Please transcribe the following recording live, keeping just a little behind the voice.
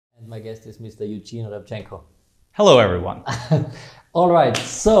my guest is Mr. Eugene Ryabchenko. Hello, everyone. All right,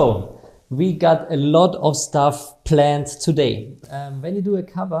 so we got a lot of stuff planned today. When you do a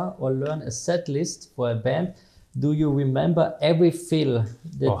cover or learn a set list for a band, do you remember every fill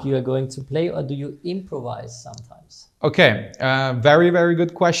that you are going to play, or do you improvise sometimes? Okay, very, very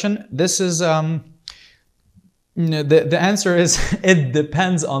good question. This is, the answer is, it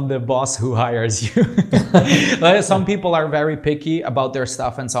depends on the boss who hires you. Some people are very picky about their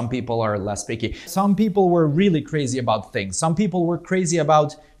stuff and some people are less picky. Some people were really crazy about things. Some people were crazy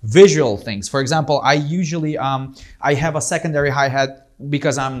about visual things. For example, I usually, I have a secondary hi-hat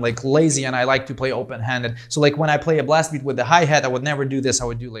because I'm like lazy and I like to play open-handed. So like when I play a blast beat with the hi-hat, I would never do this. I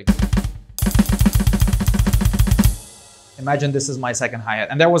would do like... Imagine this is my second hi-hat.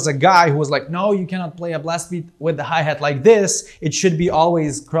 And there was a guy who was like, no, you cannot play a blast beat with the hi-hat like this. It should be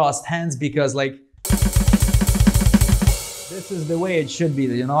always crossed hands because like, this is the way it should be,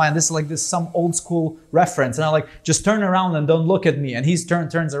 you know? And this is like this some old school reference. And I'm like, just turn around and don't look at me. And he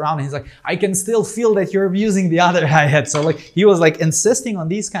turns around and he's like, I can still feel that you're using the other hi-hat. So like, he was like insisting on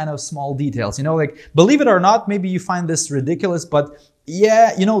these kind of small details, you know, like, believe it or not, maybe you find this ridiculous, but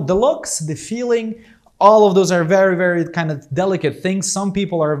yeah, you know, the looks, the feeling, all of those are very, very kind of delicate things. Some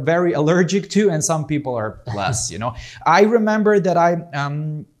people are very allergic to and some people are less, you know. I remember that I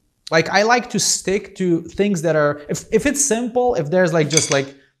like to stick to things that are, if it's simple, if there's like just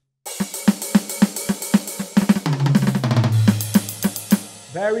like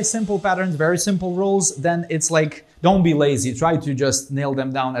very simple patterns, very simple rules, then it's like, don't be lazy. Try to just nail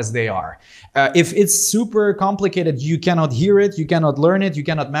them down as they are. If it's super complicated, you cannot hear it, you cannot learn it, you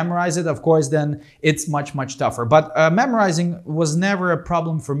cannot memorize it, of course, then it's much, much tougher. But memorizing was never a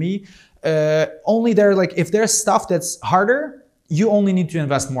problem for me. Only there, like, if there's stuff that's harder, you only need to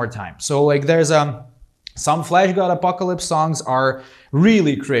invest more time. So like there's some Fleshgod Apocalypse songs are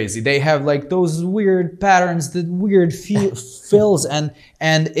really crazy. They have like those weird patterns, the weird fills, and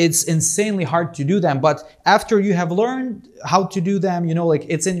it's insanely hard to do them. But after you have learned how to do them, you know, like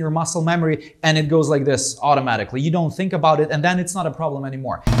it's in your muscle memory and it goes like this automatically. You don't think about it and then it's not a problem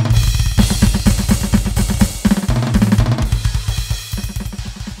anymore.